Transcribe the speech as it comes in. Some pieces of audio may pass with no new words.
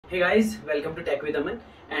Hey guys, welcome to Tech with Aman,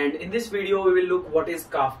 and in this video we will look what is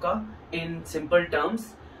Kafka in simple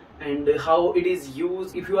terms and how it is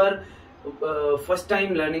used. If you are first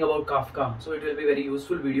time learning about Kafka, so it will be very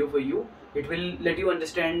useful video for you. It will let you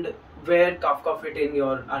understand where Kafka fit in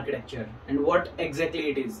your architecture and what exactly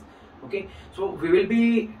it is. Okay, so we will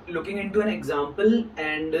be looking into an example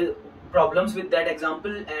and problems with that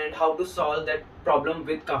example and how to solve that problem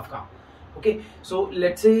with Kafka. Okay, so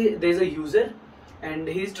let's say there's a user and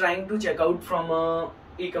he's trying to check out from a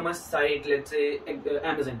e-commerce site, let's say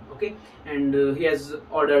Amazon. Okay, and he has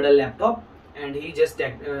ordered a laptop and he just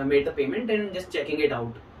made the payment and just checking it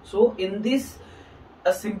out. So in this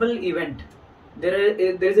a simple event,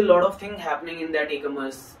 there's a lot of thing happening in that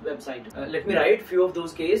e-commerce website. Let me write few of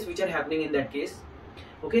those cases which are happening in that case.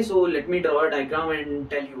 Okay, so let me draw a diagram and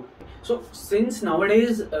tell you. So since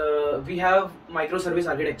nowadays we have microservice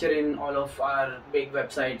architecture in all of our big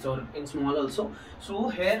websites or in small also. So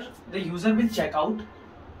here the user will check out.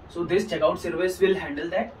 So this checkout service will handle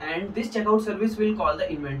that, and this checkout service will call the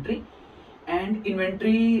inventory. And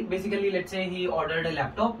inventory, basically, let's say he ordered a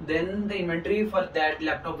laptop, then the inventory for that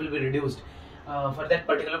laptop will be reduced for that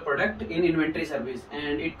particular product in inventory service,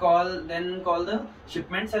 and it then call the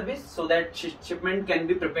shipment service, so that shipment can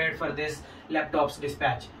be prepared for this laptop's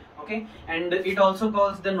dispatch. Okay, and it also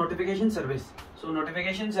calls the notification service. So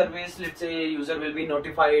notification service, let's say user will be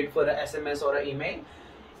notified for a SMS or an email,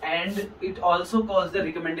 and it also calls the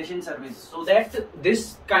recommendation service, so that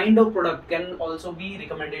this kind of product can also be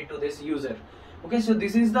recommended to this user. Okay, so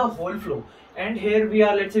this is the whole flow, and here we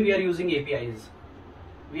are, let's say we are using APIs.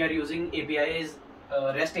 We are using APIs,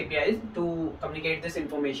 REST APIs to communicate this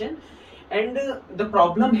information, and the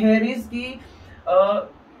problem here is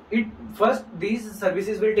first these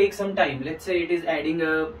services will take some time. Let's say it is adding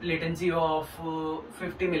a latency of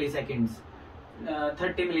 50 milliseconds,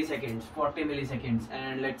 30 milliseconds, 40 milliseconds,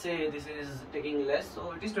 and let's say this is taking less,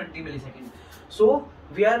 so it is 20 milliseconds. So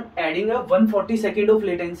we are adding a 140 second of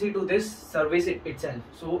latency to this service itself.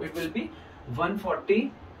 So it will be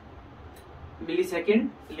 140 millisecond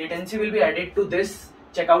latency will be added to this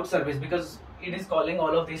checkout service because it is calling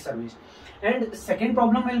all of these services. And second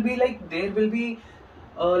problem will be like there will be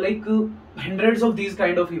hundreds of these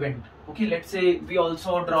kind of event. Okay, let's say we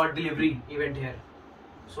also draw a delivery event here.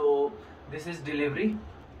 So this is delivery.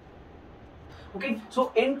 Okay,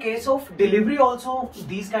 so in case of delivery also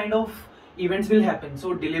these kind of events will happen.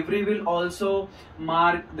 So delivery will also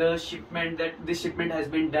mark the shipment that this shipment has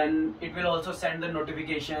been done. It will also send the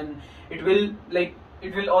notification. It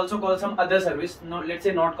will also call some other service. No, let's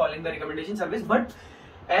say not calling the recommendation service, but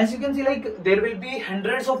as you can see, like there will be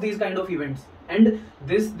hundreds of these kind of events, and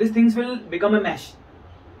these things will become a mesh.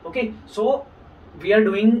 Okay, so we are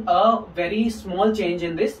doing a very small change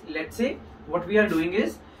in this. Let's say what we are doing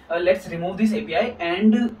is let's remove this API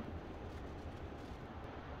and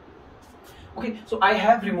okay, so I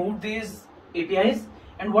have removed these APIs,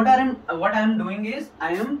 and what I am doing is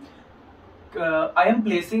I am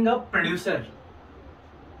placing a producer.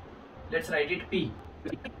 Let's write it P.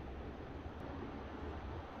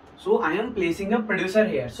 So I am placing a producer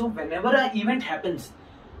here. So whenever an event happens,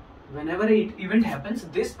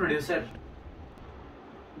 this producer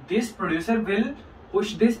will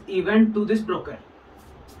push this event to this broker.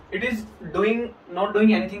 It is not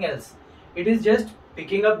doing anything else. It is just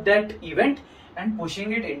picking up that event and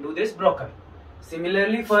pushing it into this broker.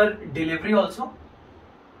 Similarly for delivery also,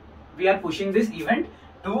 we are pushing this event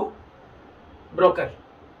to broker.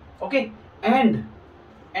 Okay, and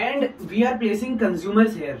we are placing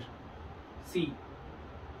consumers here. See,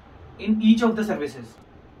 in each of the services,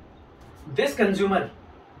 this consumer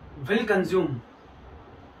will consume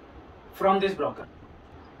from this broker,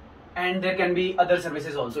 and there can be other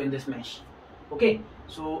services also in this mesh. Okay,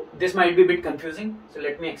 so this might be a bit confusing, so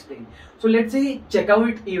let me explain. So let's say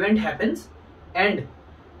checkout event happens and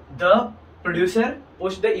the producer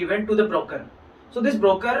push the event to the broker. So this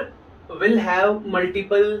broker will have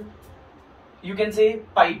multiple, you can say,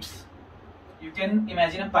 pipes. You can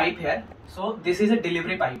imagine a pipe here. So this is a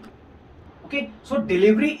delivery pipe. Okay, so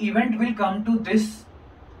delivery event will come to this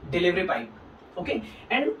delivery pipe. Okay,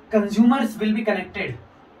 and consumers will be connected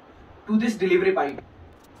to this delivery pipe.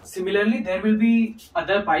 Similarly, there will be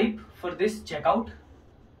other pipe for this checkout.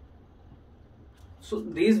 So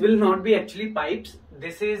these will not be actually pipes.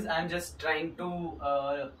 This is, I'm just trying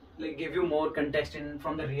to give you more context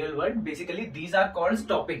from the real world. Basically, these are called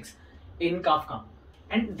topics in Kafka,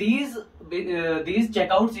 and these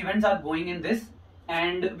checkouts events are going in this,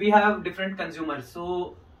 and we have different consumers.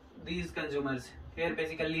 So these consumers here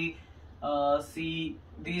basically see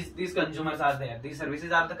these consumers are there. These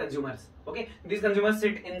services are the consumers. Okay, these consumers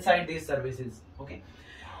sit inside these services. Okay,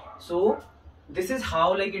 So this is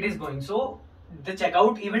how like it is going. So the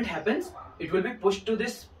checkout event happens, it will be pushed to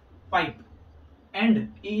this pipe,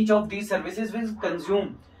 and each of these services will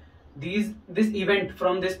consume this event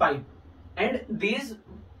from this pipe, and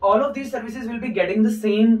all of these services will be getting the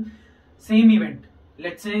same event.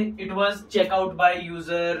 Let's say it was checkout by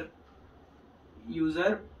user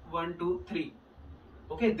 123.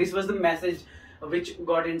 Okay, this was the message which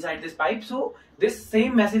got inside this pipe. So this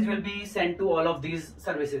same message will be sent to all of these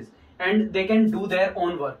services, and they can do their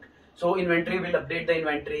own work. So inventory will update the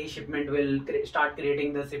inventory, shipment will start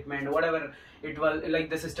creating the shipment, whatever it will like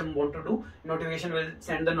the system want to do. Notification will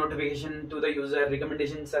send the notification to the user.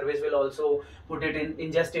 Recommendation service will also put it in,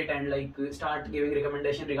 ingest it, and like start giving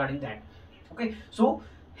recommendation regarding that. Okay, so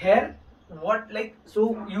here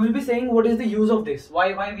so you will be saying, what is the use of this?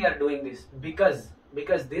 Why we are doing this? Because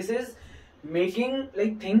this is making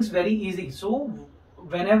like things very easy. So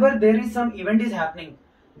whenever there is some event is happening,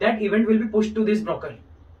 that event will be pushed to this broker.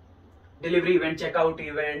 Delivery event, checkout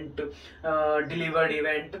event, delivered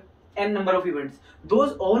event, n number of events.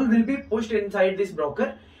 Those all will be pushed inside this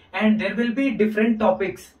broker, and there will be different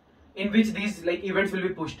topics in which these like events will be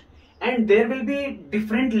pushed, and there will be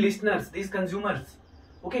different listeners, these consumers.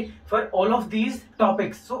 Okay, for all of these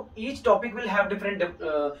topics. So each topic will have different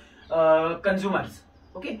consumers.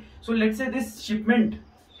 Okay, so let's say this shipment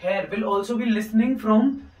here will also be listening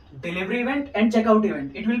from delivery event and checkout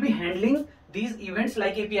event. It will be handling these events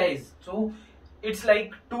like APIs. So it's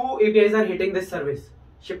like two APIs are hitting this service,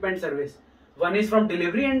 shipment service. One is from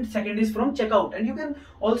delivery and second is from checkout, and you can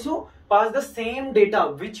also pass the same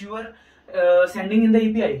data which you are sending in the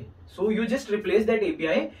API. So you just replace that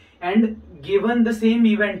API and given the same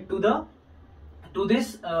event to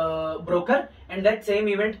this broker, and that same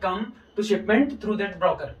event come to shipment through that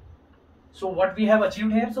broker. So what we have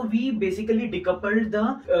achieved here, so we basically decoupled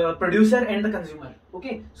the producer and the consumer.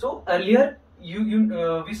 Okay, so earlier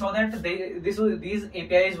we saw that these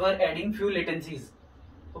APIs were adding few latencies.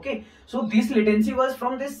 Okay, so this latency was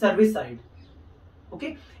from this service side.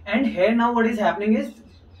 Okay, and here now what is happening is,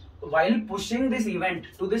 while pushing this event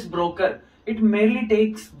to this broker, it merely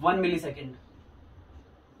takes 1 millisecond.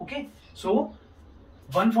 Okay, so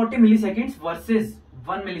 140 milliseconds versus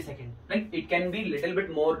 1 millisecond. Like it can be little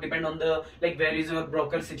bit more, depend on the like where is your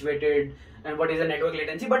broker situated and what is the network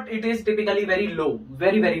latency, but it is typically very low,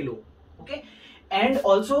 very low. Okay, and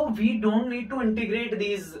also we don't need to integrate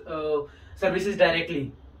these services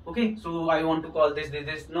directly. Okay, so I want to call this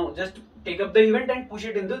no, just take up the event and push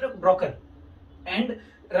it into the broker and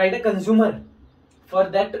write a consumer for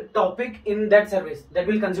that topic in that service that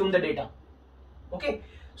will consume the data. Okay,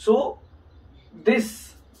 so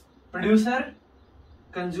this producer,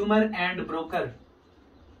 consumer and broker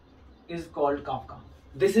is called Kafka.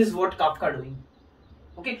 This is what Kafka doing.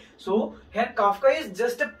 Okay, so here Kafka is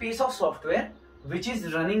just a piece of software which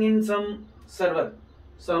is running in some server,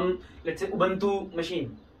 some let's say Ubuntu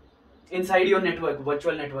machine inside your network,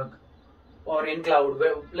 virtual network, or in cloud,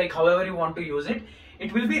 where, like however you want to use it.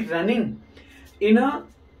 It will be running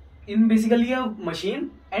in basically a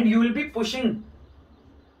machine, and you will be pushing.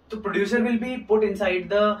 The producer will be put inside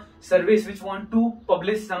the service which want to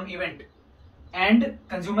publish some event, and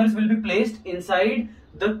consumers will be placed inside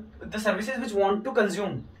the services which want to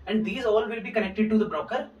consume, and these all will be connected to the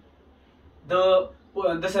broker. The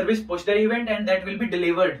service push the event, and that will be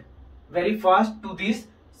delivered very fast to these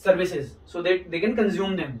services so that they can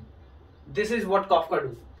consume them. This is what Kafka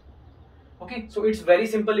do. Okay, so it's very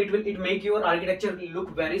simple. It make your architecture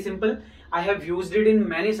look very simple. I have used it in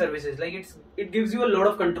many services. Like it gives you a lot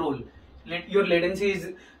of control. Your latency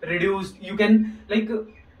is reduced. You can like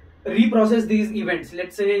reprocess these events.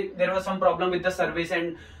 Let's say there was some problem with the service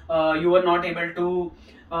and you were not able to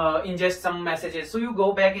ingest some messages. So you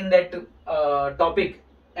go back in that topic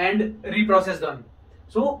and reprocess them.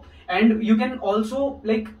 So, and you can also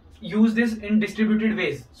like use this in distributed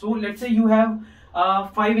ways. So let's say you have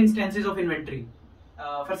 5 instances of inventory.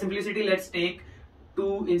 For simplicity, let's take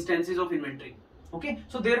 2 instances of inventory. Okay,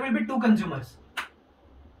 so there will be 2 consumers.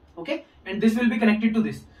 Okay, and this will be connected to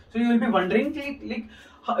this. So you will be wondering like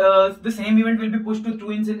the same event will be pushed to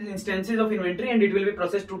 2 instances of inventory and it will be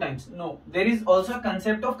processed 2 times. No, there is also a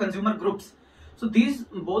concept of consumer groups. So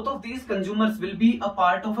both of these consumers will be a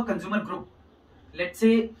part of a consumer group. Let's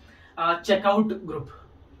say checkout group.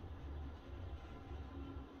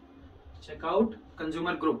 Checkout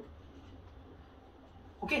consumer group.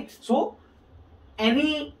 Okay, so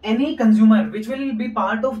any consumer which will be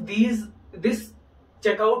part of this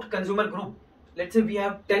checkout consumer group, let's say we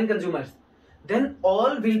have 10 consumers, then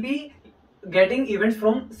all will be getting events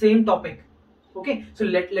from same topic. Okay, so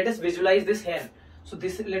let us visualize this here. So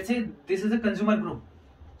this, let's say this is a consumer group.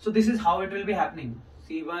 So this is how it will be happening.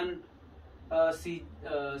 C1,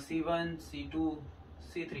 C1, C2,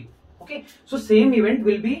 C3. Okay, so same event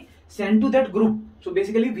will be sent to that group. So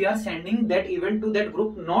basically we are sending that event to that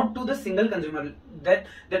group, not to the single consumer. That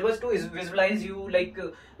was to visualize you like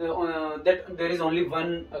that there is only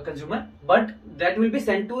one consumer, but that will be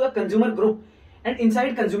sent to a consumer group, and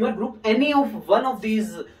inside consumer group any one of these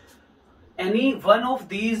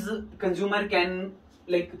consumer can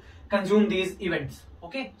like consume these events.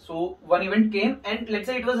 Okay, so one event came and let's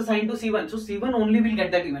say it was assigned to C1, so C1 only will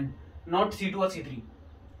get that event, not C2 or C3.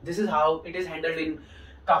 This is how it is handled in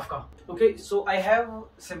Kafka. Okay, so I have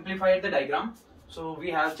simplified the diagram. So we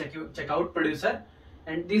have checkout producer,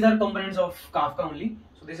 and these are components of Kafka only.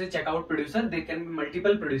 So this is checkout producer. There can be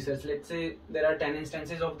multiple producers. Let's say there are 10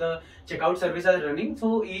 instances of the checkout service are running,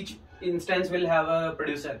 so each instance will have a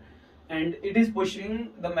producer, and it is pushing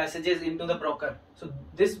the messages into the broker. So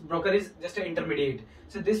this broker is just an intermediate.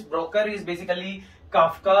 So this broker is basically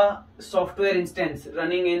Kafka software instance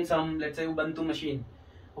running in some, let's say, Ubuntu machine.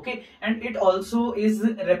 Okay, and it also is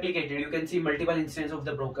replicated. You can see multiple instances of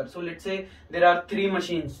the broker. So let's say there are 3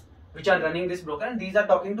 machines which are running this broker, and these are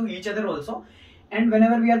talking to each other also. And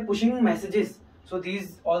whenever we are pushing messages, so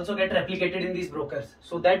these also get replicated in these brokers,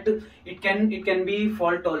 so that it can be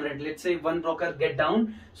fault tolerant. Let's say one broker get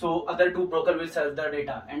down, so other 2 broker will serve the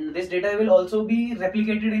data, and this data will also be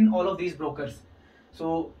replicated in all of these brokers.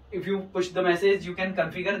 So if you push the message, you can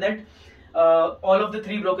configure that all of the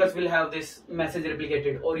 3 brokers will have this message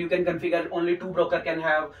replicated, or you can configure only 2 broker can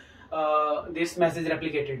have this message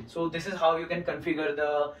replicated. So this is how you can configure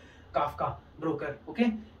the Kafka broker.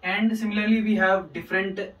 Okay, and similarly we have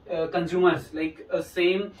different consumers, like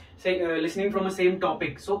listening from a same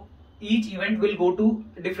topic. So each event will go to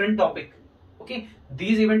a different topic. Okay,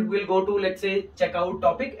 these event will go to, let's say, checkout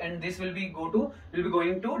topic, and this will be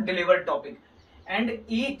going to delivered topic. And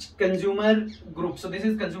each consumer group, so this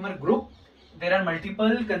is consumer group, there are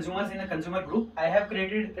multiple consumers in a consumer group. I have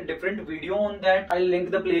created a different video on that. I'll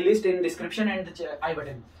link the playlist in description and the I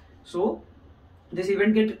button. So this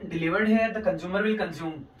event get delivered here, the consumer will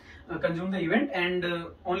consume the event, and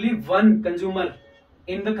only one consumer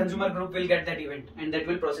in the consumer group will get that event, and that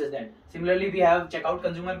will process that. Similarly, we have checkout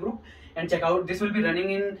consumer group, and checkout, this will be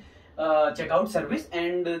running in checkout service,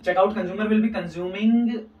 and checkout consumer will be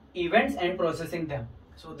consuming events and processing them.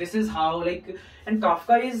 So this is how, like, and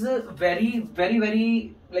Kafka is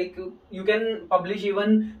very like, you can publish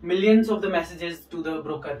even millions of the messages to the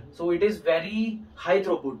broker, so it is very high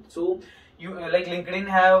throughput. So you like LinkedIn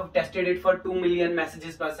have tested it for 2 million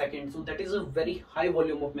messages per second, so that is a very high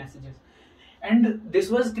volume of messages. And this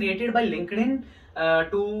was created by LinkedIn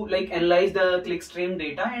to like analyze the clickstream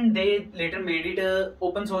data, and they later made it a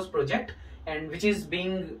open source project, and which is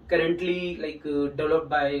being currently like developed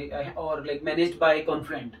by or like managed by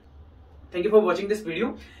Confluent. Thank you for watching this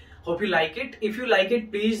video. Hope you like it. If you like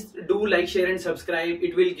it, please do like, share and subscribe.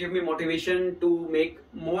 It will give me motivation to make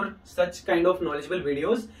more such kind of knowledgeable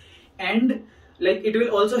videos, and like it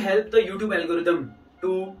will also help the YouTube algorithm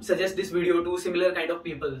to suggest this video to similar kind of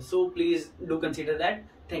people. So please do consider that.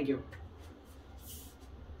 Thank you.